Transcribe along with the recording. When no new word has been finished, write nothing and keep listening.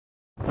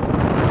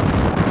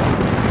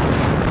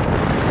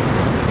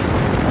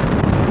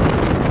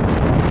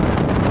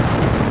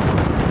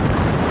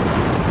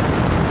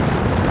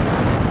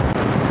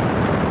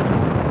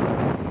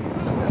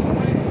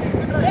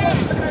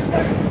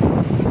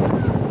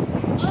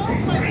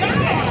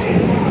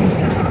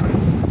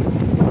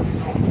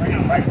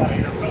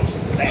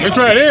It's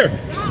right here.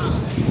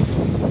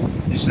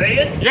 You see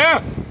it?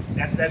 Yeah.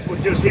 That's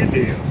what just hit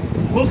there.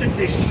 Look at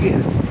this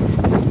shit.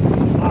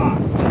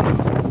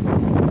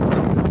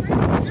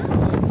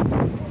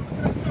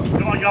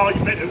 Come on, y'all. It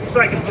looks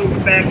like it's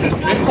moving back.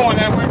 It's going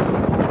that way.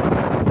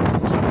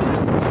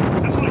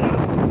 Come on, y'all.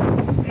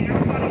 Hey,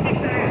 everybody get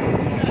that.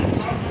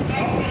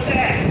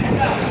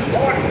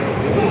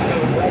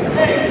 Get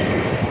that.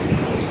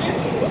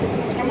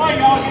 Come on,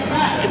 y'all. Get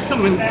back. It's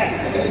coming.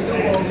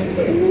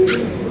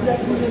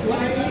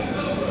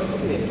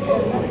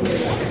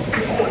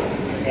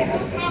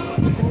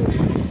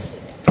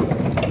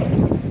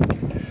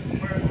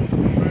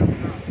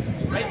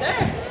 Right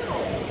there.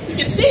 You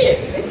can see it.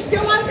 It's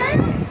still on there?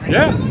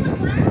 Yeah.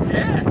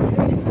 Yeah.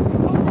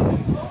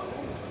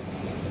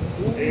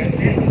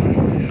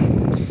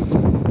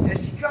 There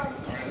she comes.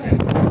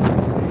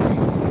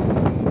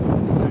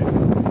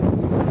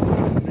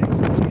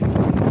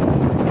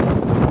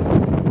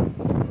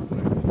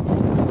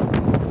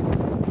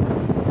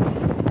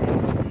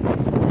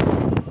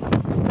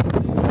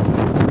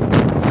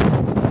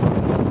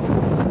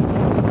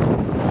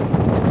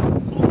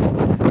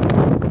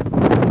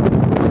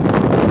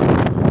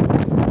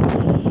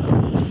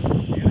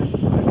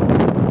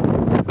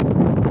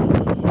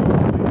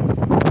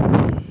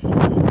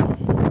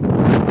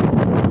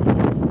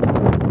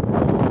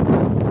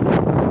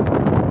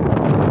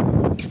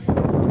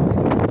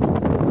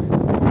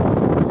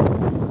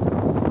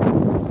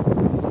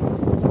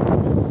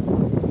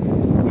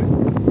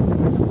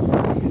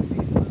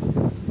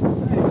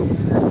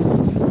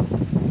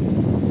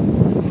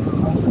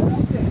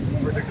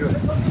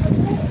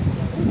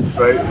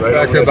 Right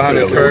Back there behind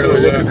the trailer,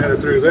 yeah. Had it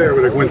through there,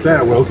 but it went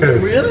that way. Okay.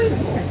 Really?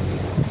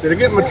 Did it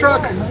get in my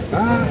truck?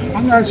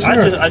 I'm not sure.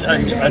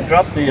 I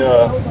dropped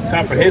the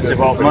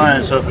comprehensive off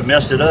mine, so if it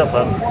messed it up,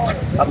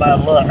 I'm out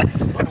of luck.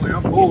 Luckily,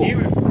 I'm full.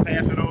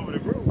 Pass it over the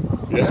roof.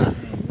 Yeah.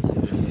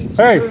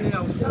 Hey,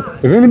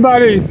 if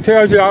anybody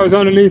tells you I was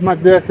underneath my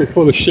desk, they're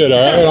full of shit, all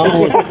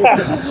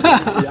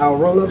right? Y'all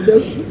roll up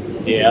this?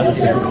 Yeah.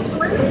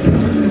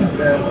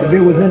 If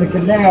it was in the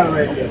canal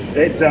right there.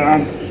 It's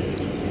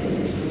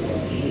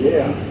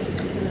yeah.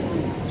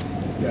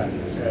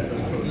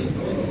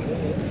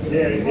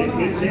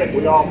 It's it.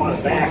 We all want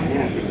it back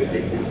now.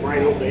 It's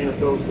right over there,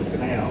 goes to the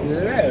canal.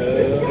 Yeah.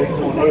 Big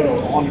tornado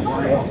on the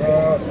ground.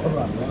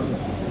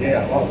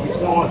 Yeah, well, we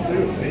saw it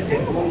too.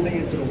 It blew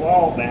into the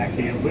wall back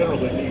here.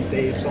 Literally,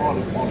 they saw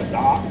it on the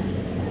dock.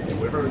 And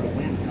we heard the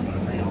wind coming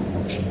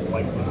around.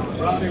 Like,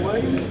 Rodney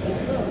Williams?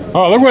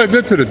 Oh, look what it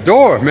did to the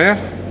door,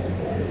 man.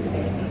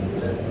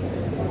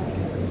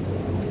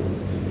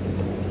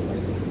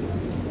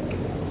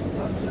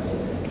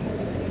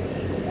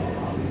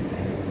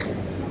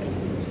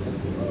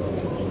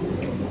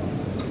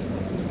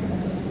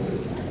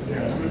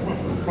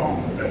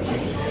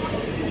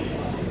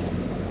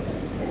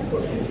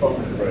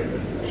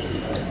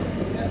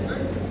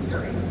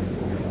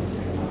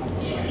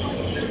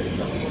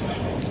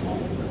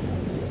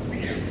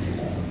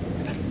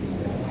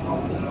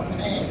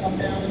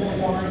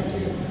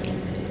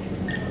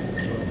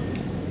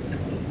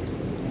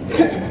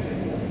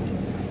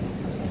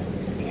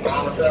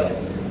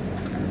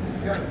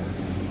 Yeah.